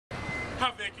Hi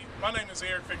Vicky, my name is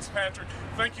Fitzpatrick.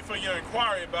 Thank you for your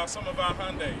inquiry about some of our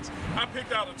Hyundais. I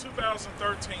picked out a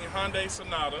 2013 Hyundai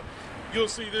Sonata. You'll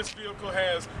see this vehicle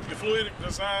has your fluidic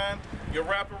design, your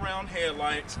wraparound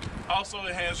headlights. Also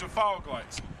it has your fog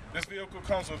lights. This vehicle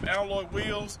comes with alloy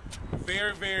wheels,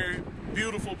 very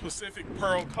beautiful Pacific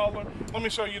pearl color. Let me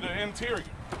show you the interior.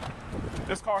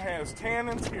 This car has tan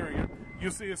interior. You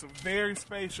see it's a very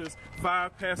spacious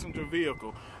 5-passenger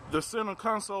vehicle. The center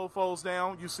console folds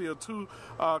down. You see a 2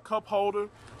 cup holder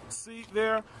seat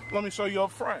there. Let me show you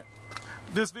up front.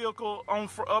 This vehicle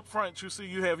up front, you see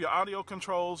you have your audio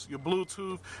controls, your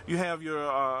Bluetooth, you have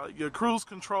your cruise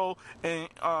control, and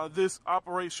this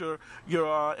operates your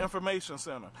information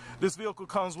center. This vehicle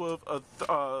comes with a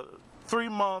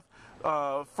 3-month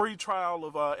free trial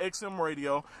of XM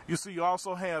radio. You see you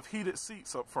also have heated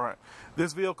seats up front.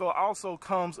 This vehicle also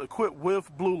comes equipped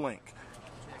with Blue Link.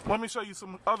 Let me show you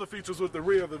some other features with the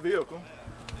rear of the vehicle.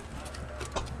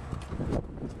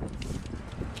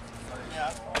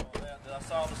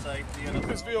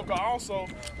 This vehicle also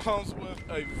comes with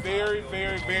a very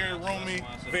roomy,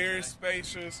 very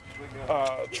spacious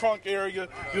trunk area.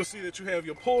 You'll see that you have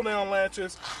your pull-down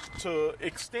latches to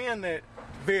extend that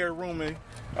very roomy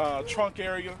trunk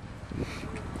area.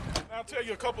 I'll tell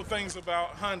you a couple things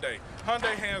about Hyundai.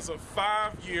 Hyundai has a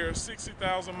 5-year,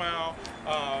 60,000-mile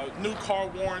new car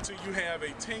warranty. You have a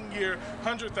 10-year,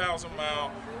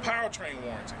 100,000-mile powertrain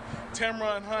warranty.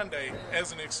 Tameron Hyundai,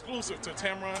 as an exclusive to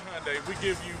Tameron Hyundai, we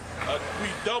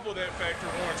double that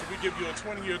factory warranty. We give you a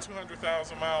 20-year,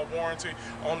 200,000-mile warranty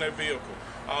on that vehicle.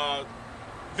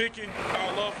 Vicky,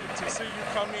 I'd love to see you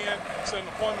come in, set an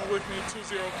appointment with me,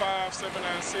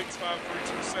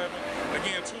 205-796-5327.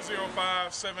 Again,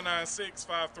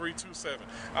 205-796-5327.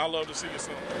 I'd love to see you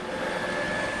soon.